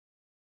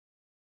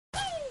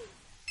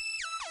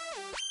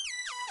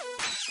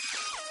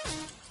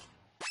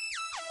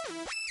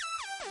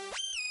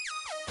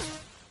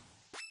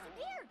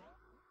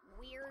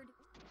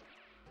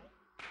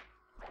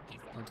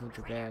dude,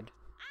 you're bad.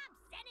 I'm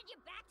sending you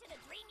back to the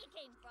dream you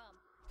came from.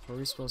 Where are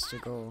we supposed to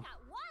go?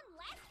 Got one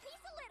last piece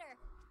of litter.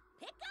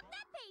 Pick up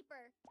that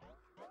paper.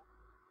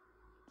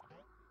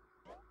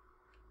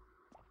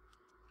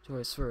 Dude,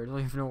 I swear, I don't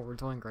even know what we're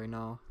doing right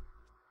now.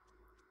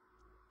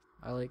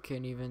 I like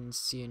can't even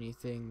see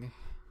anything.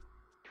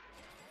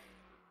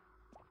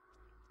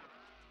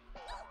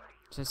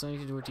 Does that have something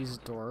to do with these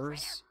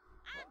doors?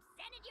 I'm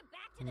sending you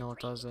back to No, the it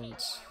dream you doesn't. came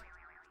from.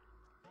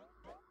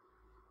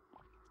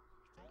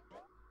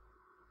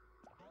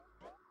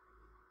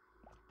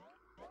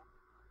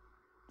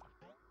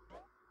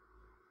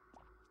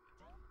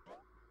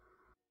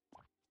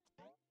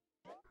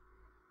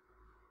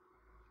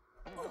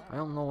 I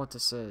don't know what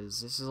this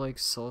is. This is like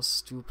so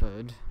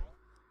stupid.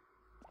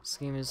 This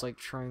game is like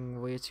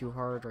trying way too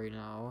hard right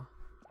now.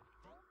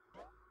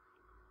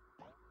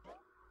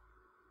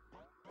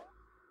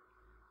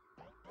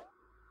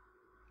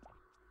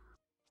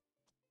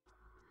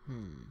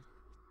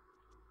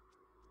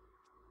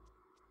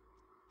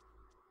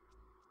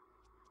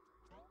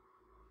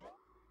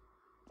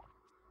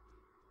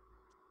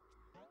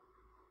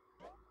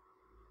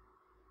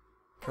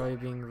 Probably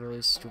being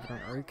really stupid.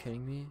 Are you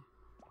kidding me?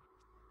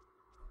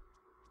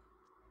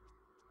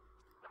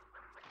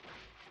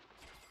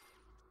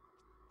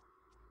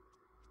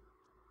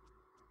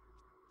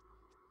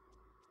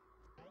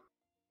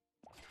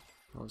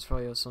 Well, it's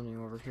probably something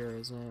over here,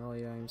 isn't it? Oh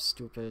yeah, I'm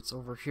stupid. It's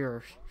over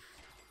here.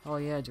 Oh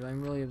yeah, dude,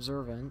 I'm really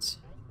observant.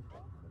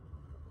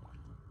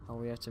 Oh,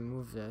 we have to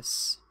move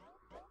this.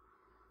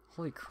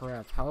 Holy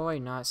crap, how do I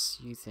not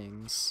see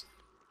things?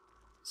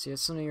 See,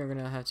 that's something you're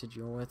gonna have to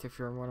deal with if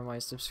you're one of my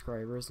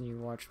subscribers and you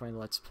watch my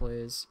Let's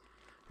Plays.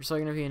 There's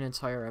probably gonna be an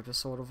entire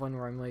episode of one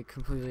where I'm like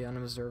completely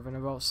unobservant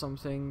about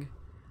something.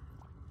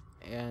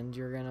 And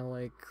you're gonna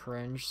like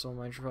cringe so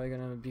much, you're probably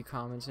gonna be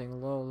commenting,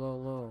 low, low,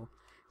 low.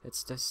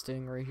 It's this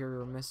thing right here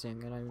you're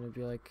missing, and I'm gonna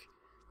be like,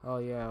 oh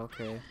yeah,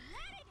 okay.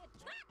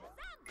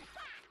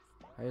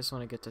 I just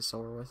want to get this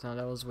over with now.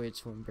 That was way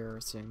too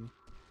embarrassing.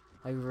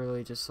 I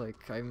really just like,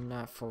 I'm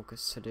not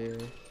focused today.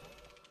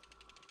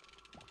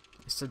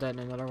 I said that in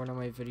another one of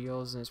my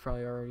videos, and it's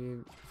probably already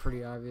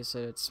pretty obvious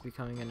that it's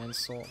becoming an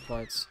insult,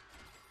 but,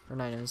 or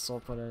not an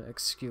insult, but an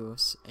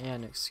excuse.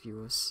 An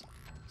excuse.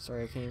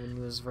 Sorry, I can't even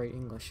use right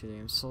English today.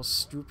 I'm so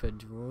stupid,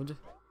 dude.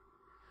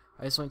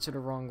 I just went to the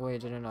wrong way,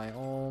 didn't I?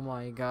 Oh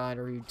my god,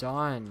 are you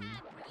done?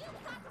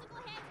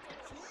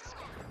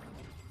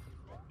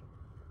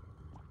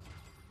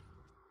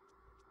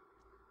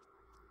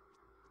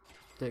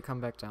 Did it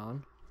come back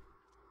down?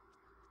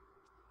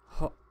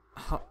 Huh,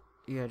 huh.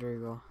 Yeah, there you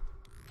go.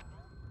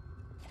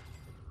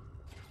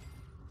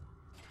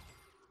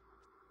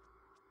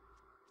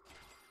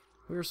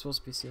 We were supposed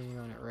to be sitting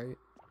on it, right?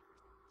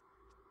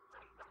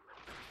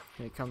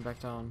 Okay, come back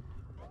down.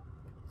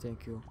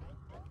 Thank you.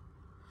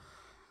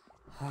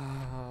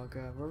 Oh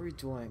god, what are we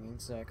doing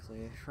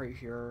exactly? Right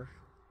here.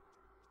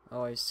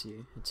 Oh, I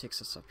see. It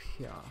takes us up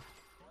here.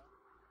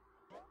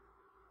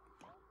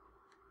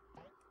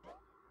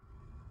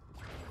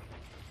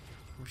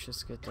 Let's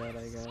just get that,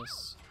 I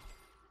guess.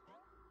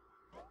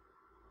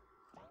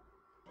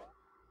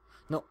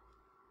 No!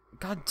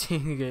 God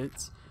dang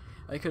it!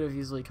 I could have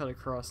easily cut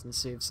across and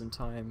saved some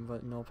time,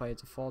 but nope, I had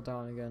to fall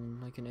down again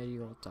like an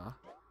idiota.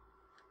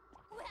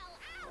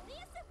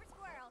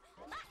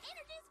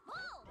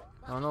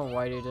 I don't know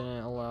why they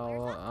didn't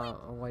allow,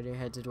 why they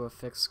had to do a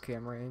fixed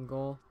camera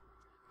angle,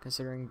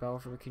 considering Battle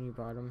for Bikini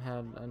Bottom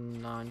had a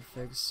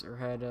non-fixed, or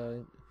had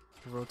a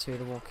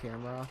rotatable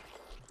camera,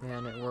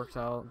 and it worked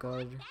out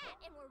good.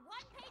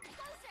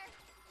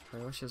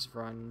 Alright, let's just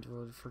run,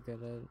 dude, forget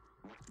it.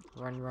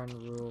 Run, run,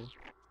 rule.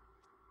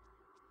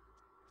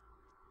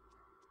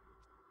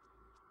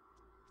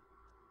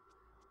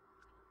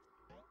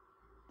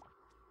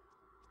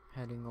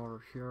 Heading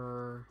over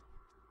here.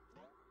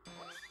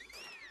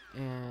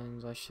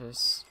 And let's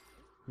just,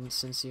 and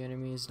since the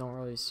enemies don't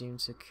really seem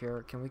to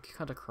care, can we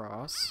cut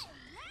across?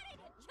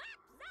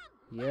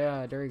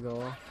 Yeah, there you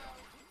go.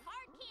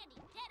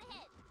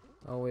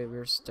 Oh wait,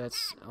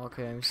 that's,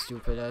 okay, I'm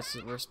stupid, that's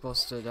what we're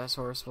supposed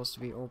to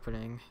be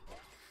opening.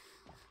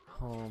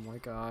 Oh my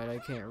god, I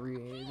can't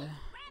read.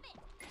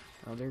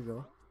 Oh, there you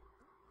go.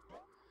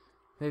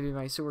 Maybe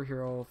my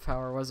superhero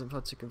power wasn't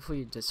put to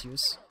complete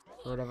disuse,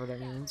 or whatever that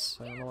means.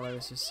 I don't know what I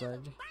just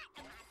said.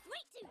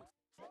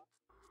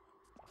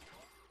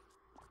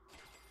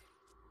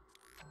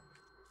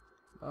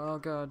 Oh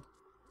god.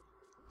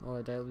 Oh,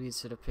 that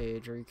leads to the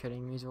page. Are you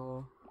kidding me,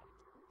 Joel?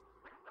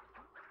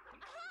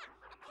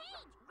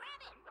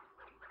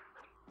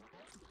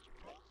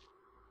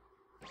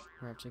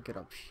 I have to get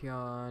up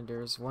here.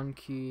 There's one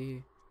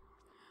key.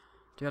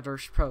 The other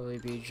should probably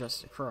be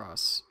just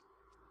across.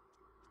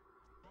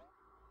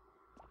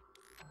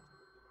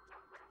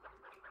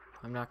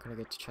 I'm not gonna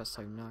get the chest.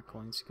 I'm not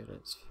going to get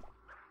it.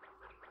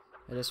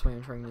 At this point,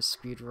 I'm trying to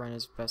speed run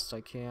as best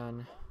I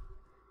can.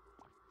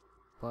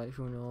 But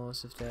who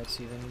knows if that's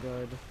even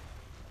good.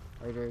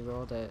 Alright, there you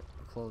go, that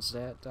close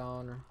that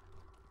down.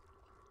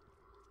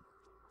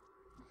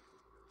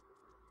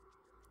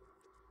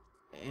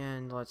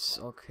 And let's...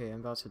 Okay, I'm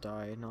about to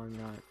die. No, I'm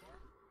not.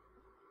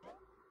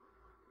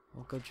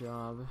 Well, good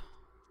job.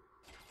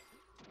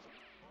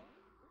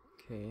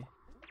 Okay.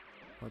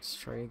 Let's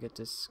try to get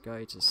this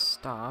guy to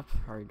stop.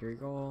 Alright, there you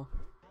go.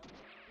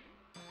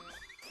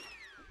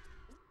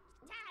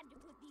 Time to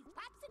put these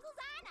popsicles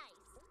on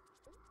ice.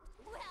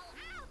 Well,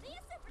 I'll be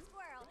a super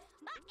squirrel.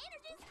 My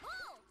energy's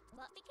full.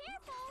 But be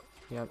careful.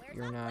 Yep, Where's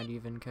you're my not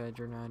even, kid.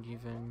 You're not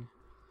even.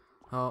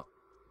 Oh.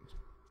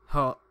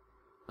 Oh.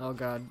 Oh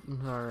god.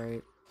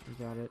 Alright. We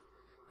got it.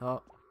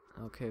 Oh.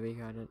 Okay, we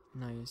got it.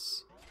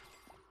 Nice.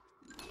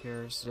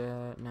 Here's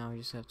that. Now we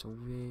just have to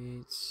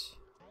wait.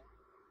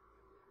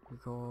 We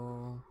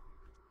go.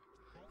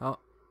 Oh.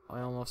 I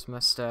almost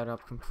messed that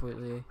up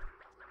completely.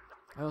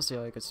 I don't see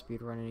how I could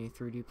speedrun any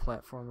 3D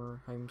platformer.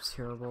 I'm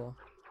terrible.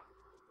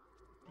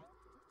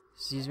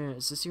 Is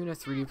this even a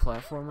 3D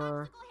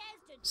platformer?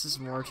 This is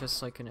more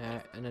just like an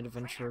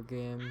adventure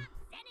game.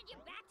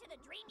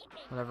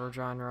 Whatever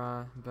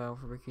genre Battle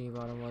for Bikini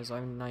Bottom was,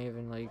 I'm not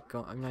even like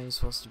I'm not even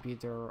supposed to be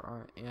there,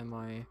 or am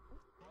I?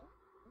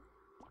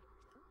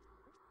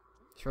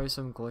 There's probably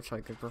some glitch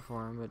I could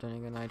perform, but then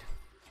again, I'm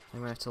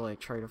gonna have to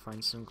like try to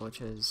find some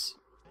glitches.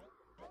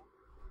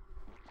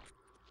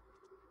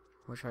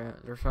 Which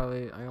there's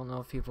probably, I don't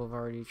know if people have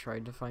already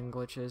tried to find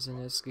glitches in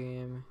this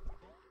game.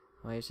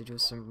 I have to do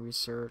some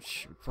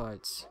research,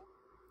 but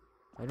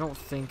I don't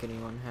think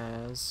anyone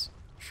has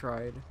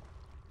tried.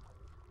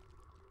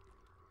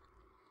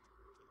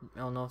 I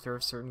don't know if there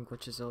are certain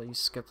glitches that let you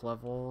skip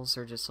levels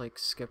or just like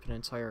skip an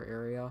entire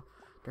area.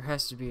 There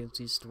has to be at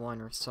least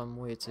one or some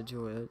way to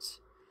do it.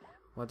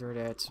 Whether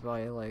that's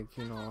by like,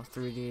 you know,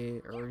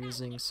 3D or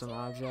using some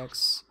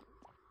objects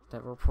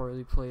that were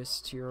poorly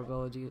placed to your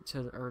ability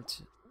to,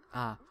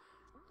 I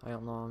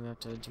don't know, I'm gonna have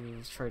to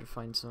try to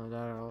find some of that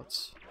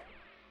out.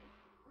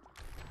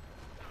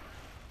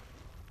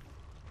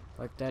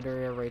 Like that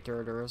area right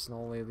there, there is no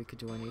way we could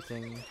do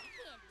anything.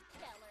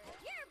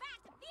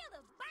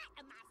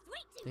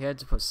 They had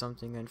to put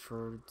something in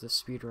for the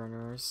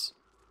speedrunners.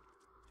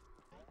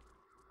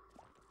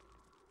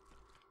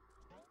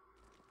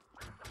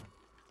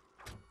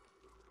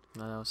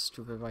 No, that was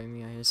stupid by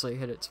me. I just like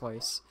hit it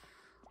twice.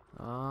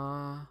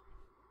 Alright,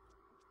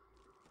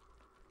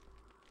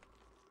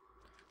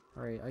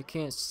 I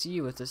can't see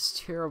with this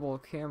terrible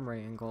camera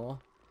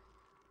angle.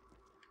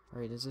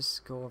 Alright, does this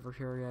go over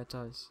here? Yeah, it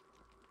does.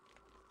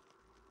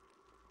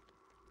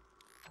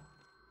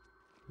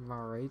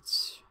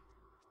 Alright.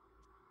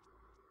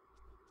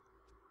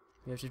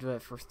 We have to do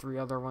that for 3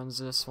 other ones.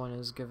 This one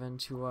is given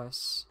to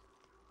us.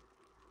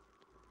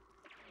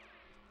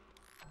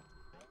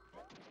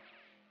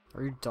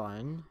 Are you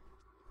done?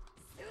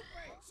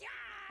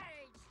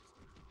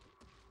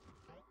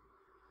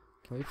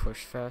 Can we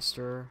push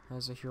faster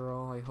as a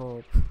hero? I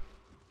hope.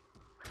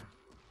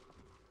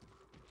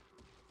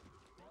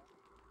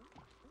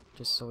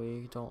 Just so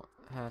we don't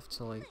have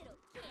to like...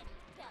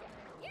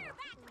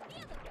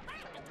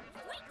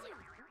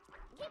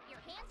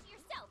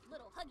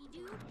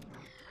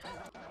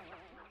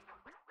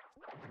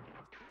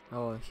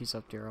 Oh, he's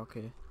up there,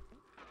 okay.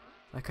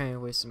 I kinda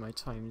wasted my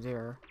time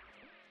there.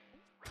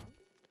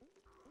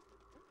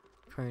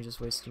 Kinda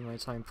just wasting my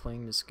time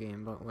playing this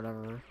game, but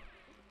whatever.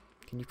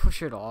 Can you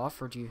push it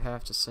off, or do you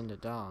have to send it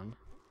down?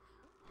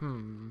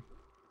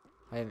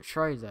 I haven't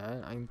tried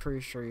that. I'm pretty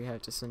sure you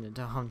have to send it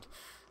down.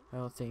 I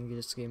don't think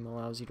this game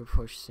allows you to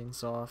push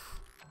things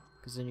off.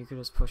 Because then you could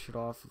just push it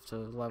off to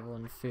level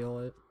and fail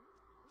it.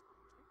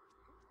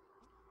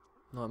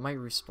 No, it might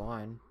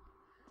respawn.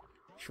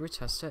 Should we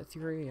test that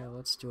theory? Yeah,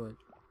 let's do it.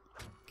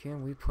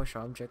 Can we push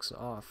objects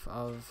off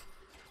of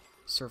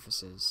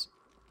surfaces?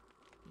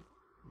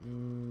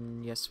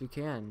 Yes, we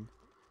can.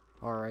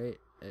 Alright,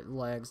 it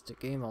lags the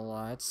game a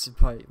lot,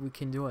 but we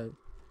can do it.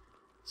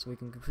 So we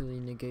can completely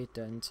negate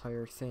that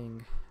entire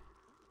thing.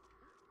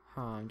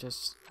 I'm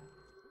just... You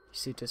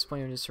see,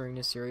 disappointed during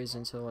this series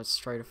until let's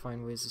try to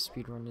find ways to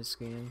speedrun this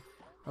game.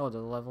 Oh,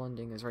 the level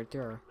ending is right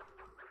there.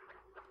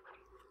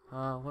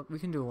 We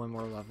can do one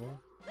more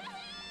level.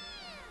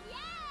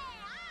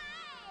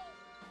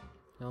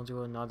 I'll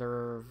do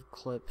another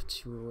clip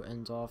to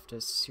end off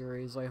this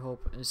series, I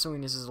hope.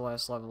 Assuming this is the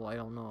last level, I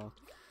don't know.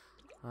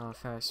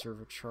 Faster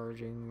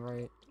recharging,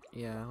 right?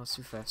 Yeah, let's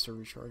do faster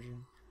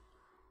recharging.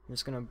 I'm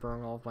just gonna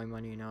burn all of my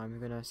money now. I'm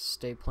gonna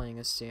stay playing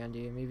as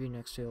Sandy, and maybe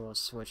next video I'll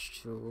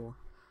switch to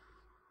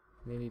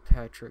maybe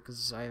Patrick,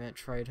 because I haven't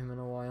tried him in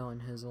a while,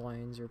 and his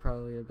lines are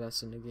probably the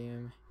best in the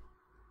game.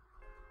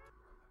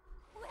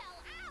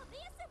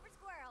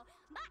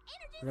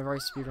 Whenever I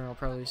speedrun, I'll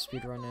probably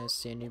speedrun as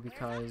Sandy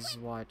because,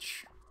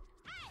 watch.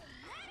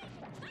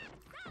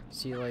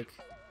 See, like,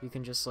 you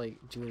can just, like,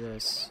 do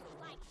this.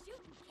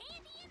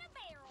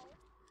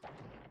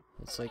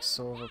 It's, like,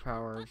 so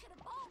overpowered.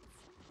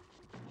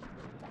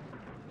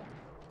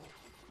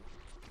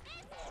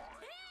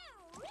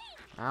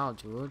 Ow,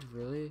 dude,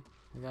 really?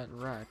 I got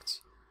wrecked.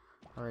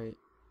 Alright,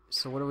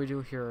 so what do we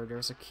do here?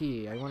 There's a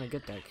key. I want to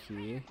get that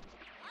key.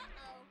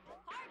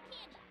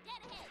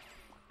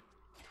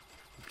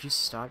 Would you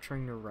stop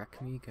trying to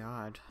wreck me?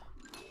 God.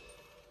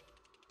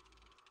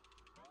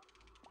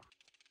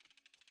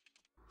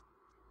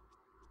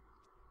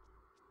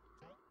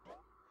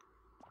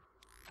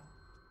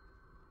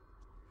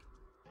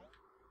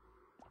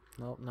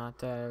 Nope, not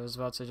that. I was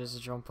about to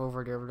just jump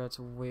over there, but that's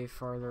way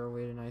farther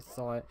away than I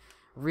thought.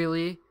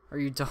 Really? Are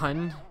you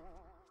done?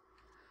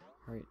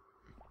 Alright.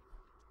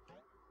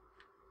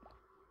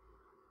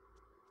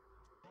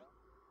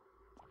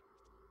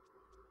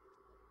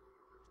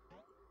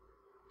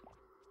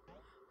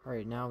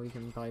 Alright, now we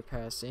can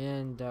bypass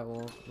in. That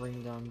will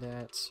bring down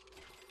that.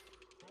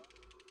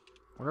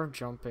 What if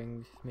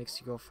jumping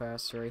makes you go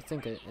faster? I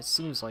think it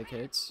seems like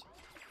it.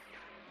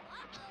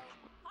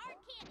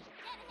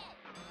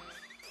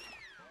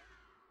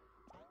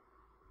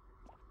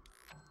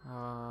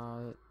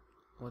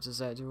 What does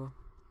that do?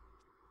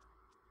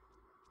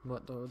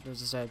 What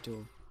does that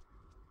do?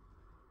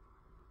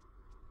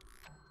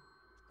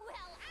 Well,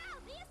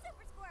 I'll be a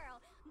super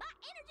squirrel. My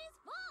energy's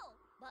full.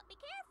 But be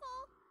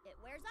careful. It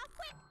wears off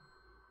quick.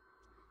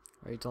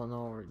 I don't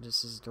know what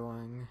this is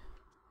doing.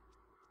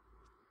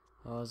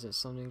 Is it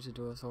something to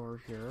do with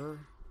over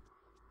here?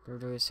 Or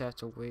do we just have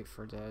to wait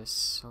for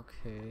this?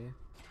 Okay.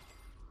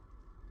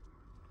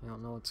 I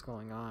don't know what's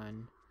going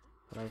on.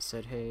 But I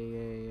said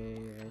hey,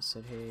 I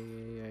said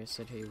hey, I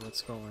said hey,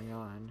 what's going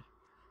on?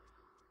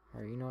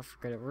 Alright, you know what,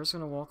 forget it. We're just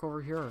gonna walk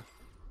over here.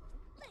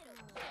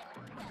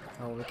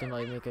 Oh, we can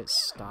like make it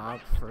stop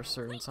for a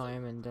certain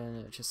time and then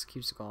it just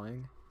keeps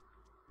going.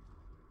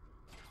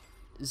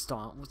 Is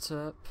Daunt what's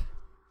up?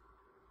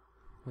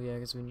 Well, yeah,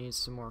 because we need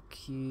some more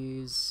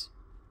keys.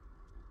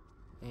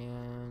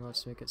 And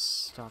let's make it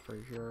stop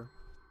right here.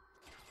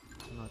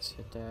 And let's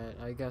hit that.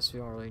 I guess we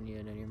don't really need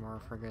it anymore.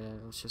 Forget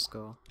it. Let's just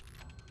go.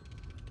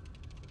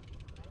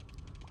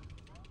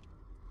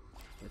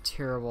 A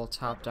terrible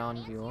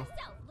top-down view.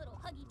 Yourself, little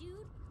huggy dude.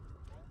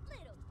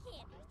 Little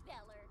candy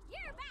feller.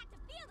 You're about to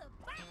feel the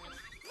bite of my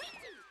sweet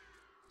tooth.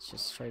 Let's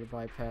just try to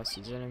bypass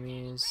these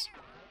enemies.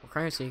 We're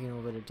kind of taking a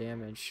little bit of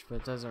damage, but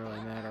it doesn't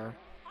really matter.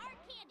 Hard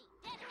candy,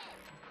 dead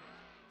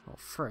ahead. Oh,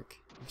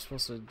 frick. I'm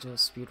supposed to do a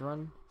speed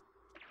run?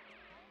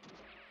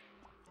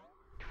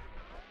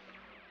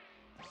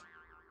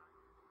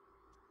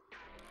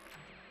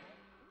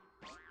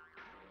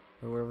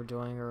 Or what we're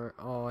doing, or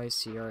oh, I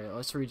see. All right,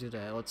 let's redo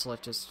that. Let's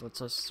just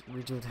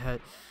redo that.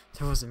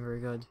 That wasn't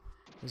very good.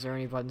 Is there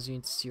any buttons you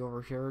need to see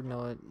over here?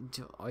 No,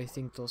 I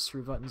think those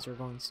 3 buttons are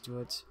going to do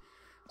it.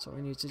 So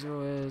what we need to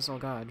do is, oh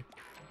god,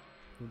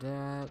 do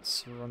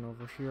that. Run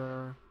over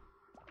here.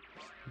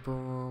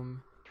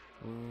 Boom.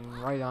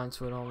 Right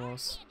onto it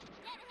almost.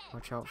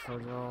 Watch out for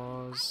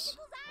those.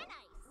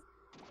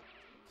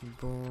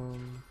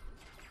 Boom.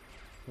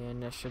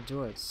 And that should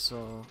do it.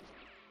 So.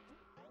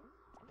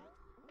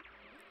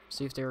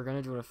 See, if they were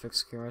gonna do a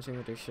fixed camera, I think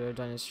what they should have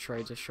done is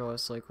try to show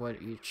us like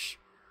what each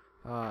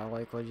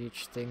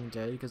thing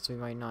did, because we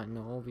might not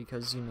know,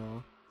 because you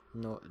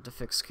know, the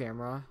fixed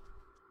camera.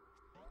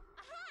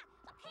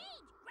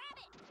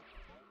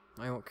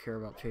 I don't care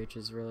about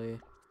pages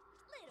really,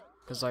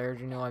 because I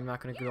already know I'm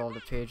not gonna get all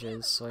the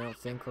pages, so I don't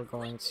think we're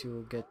going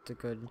to get the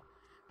good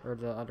or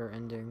the other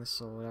endings.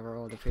 So whatever.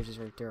 Oh, the page is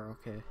right there.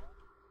 Okay.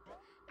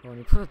 Well, when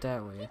you put it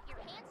that way,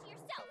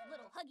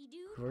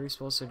 what are we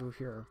supposed to do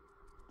here?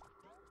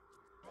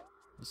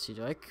 Let's see,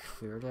 did I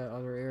clear that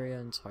other area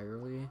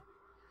entirely?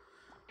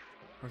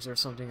 Or is there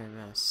something I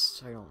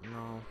missed? I don't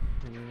know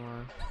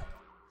anymore.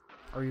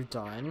 Are you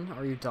done?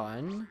 Are you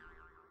done?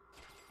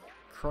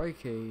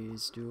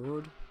 Crikeys,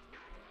 dude.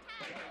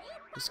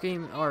 This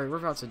game, alright, we're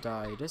about to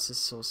die. This is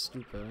so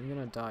stupid. I'm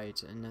gonna die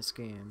in this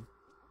game.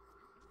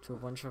 To a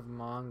bunch of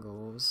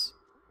Mongols.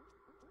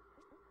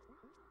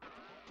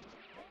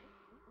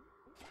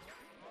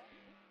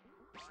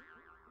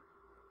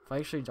 If I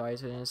actually die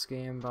to this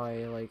game by,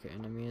 like,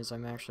 enemies,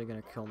 I'm actually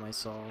gonna kill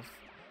myself.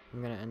 I'm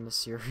gonna end the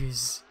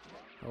series.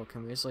 Oh,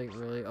 can we just, like,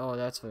 really? Oh,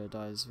 that's what it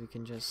does. We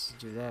can just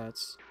do that.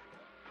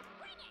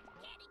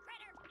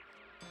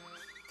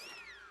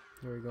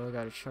 There we go,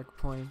 got a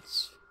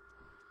checkpoint.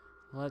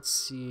 Let's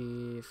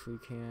see if we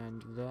can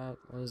do that.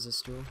 What does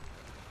this do?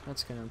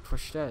 That's gonna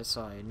push that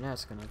aside, and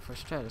that's gonna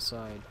push that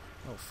aside.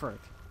 Oh,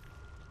 frick.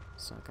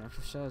 It's not gonna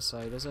push that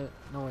aside, is it?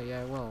 No, wait,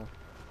 yeah, it will.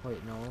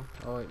 Wait, no.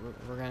 Oh, wait,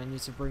 we're gonna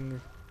need to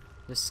bring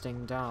this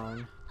thing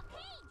down.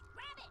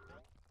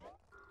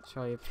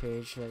 Show you a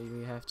page that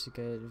we have to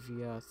get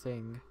via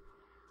thing.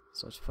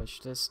 So let's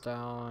push this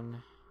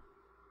down.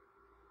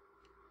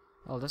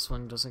 Oh, this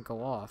one doesn't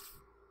go off.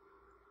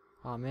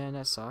 Oh man,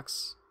 that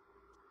sucks.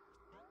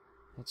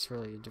 That's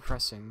really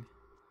depressing.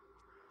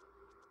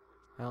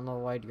 I don't know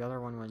why the other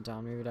one went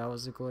down. Maybe that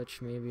was a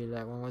glitch. Maybe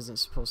that one wasn't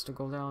supposed to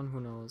go down. Who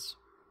knows?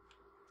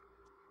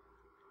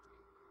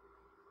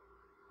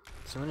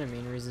 So one of the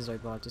main reasons I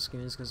bought this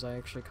game is because I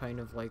actually kind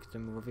of liked the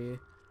movie.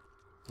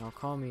 Now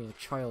call me a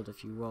child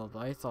if you will, but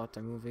I thought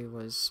the movie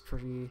was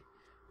pretty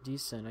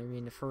decent. I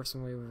mean, the first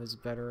movie was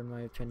better in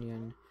my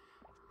opinion,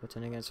 but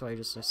then again, it's probably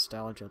just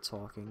nostalgia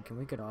talking. Can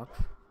we get up?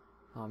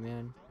 Oh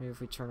man, maybe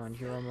if we turn on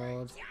hero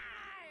mode.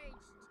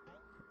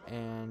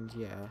 And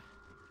yeah,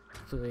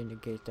 completely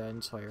negate that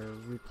entire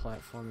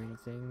replatforming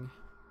thing.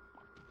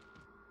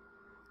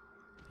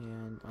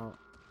 And oh,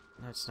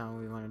 that's not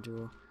what we want to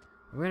do.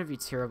 I'm gonna be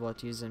terrible at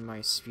these in my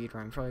speedrun.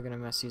 I'm probably gonna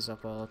mess these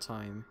up all the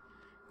time.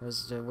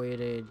 Because the way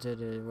they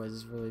did it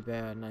was really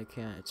bad, and I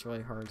can't. It's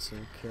really hard to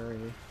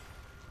carry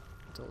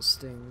those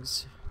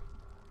things.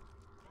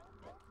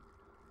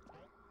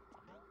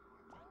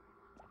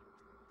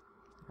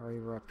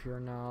 Alright, we're up here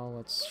now.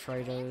 Let's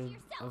try to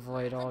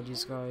avoid all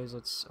these guys.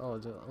 Let's. Oh,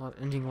 the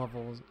ending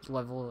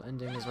level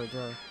ending is right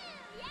there.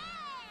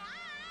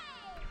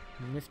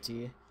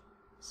 Nifty.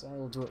 So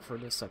I'll do it for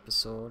this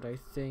episode. I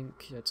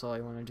think that's all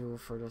I want to do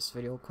for this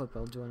video clip.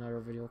 I'll do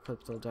another video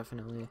clip though,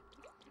 definitely.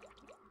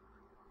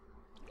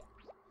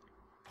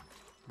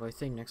 But I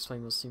think next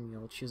time you'll see me,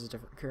 I'll choose a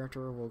different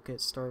character. We'll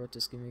get started with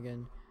this game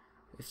again.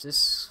 If this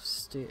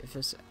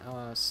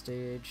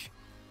stage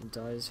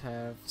does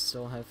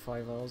still have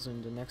 5 L's,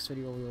 in the next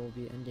video we will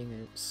be ending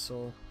it.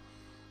 So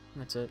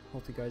that's it.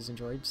 Hope you guys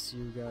enjoyed. See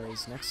you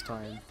guys next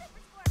time.